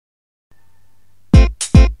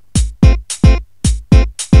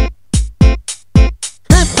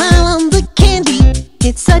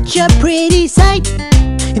such a pretty sight.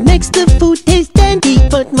 It makes the food taste dandy,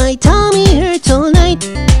 but my tummy hurts all night.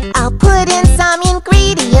 I'll put in some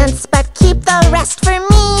ingredients, but keep the rest for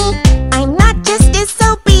me. I'm not just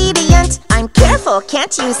disobedient, I'm careful,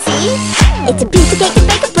 can't you see? It's a piece of cake to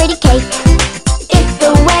bake a pretty cake. If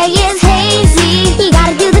the way is hazy, you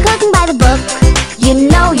gotta do the cooking by the book. You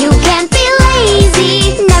know you can't be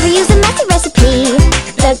lazy, never use a messy recipe.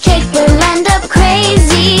 The cake will end up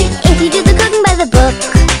crazy if you do the cooking by the book.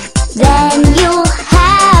 Then you'll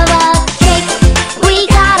have a cake. We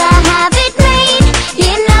gotta have it made.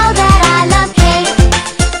 You know that I love cake.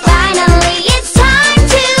 Finally it's time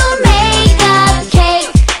to make a cake.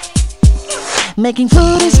 Making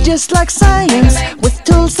food is just like science, with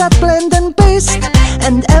tools that blend and paste,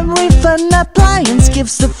 and every fun appliance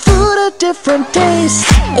gives the food a different taste.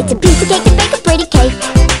 It's a piece of cake to bake a pretty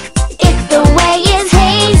cake.